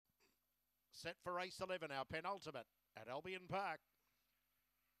set for race 11, our penultimate at Albion Park.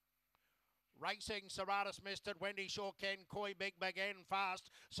 Racing, Serratus missed it. Wendy Shaw Ken, Coy Big began fast.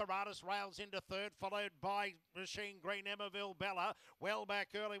 Serratus rails into third, followed by Machine Green, Emmaville Bella. Well back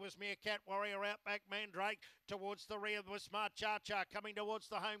early was Meerkat Warrior, Outback Mandrake. Towards the rear was Smart Cha-Cha coming towards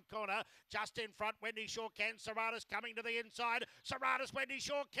the home corner. Just in front, Wendy Shaw Ken, Serratus coming to the inside. Serratus, Wendy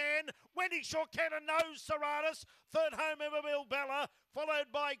Shaw Ken. Wendy Shaw Ken and nose Serratus. Third home, Emmaville Bella,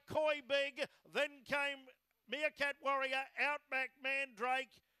 followed by Coy Big. Then came Meerkat Warrior, Outback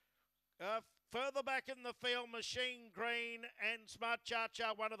Mandrake. Further back in the field, Machine Green and Smart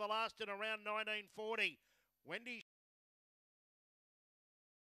Cha-Cha, one of the last in around 1940. Wendy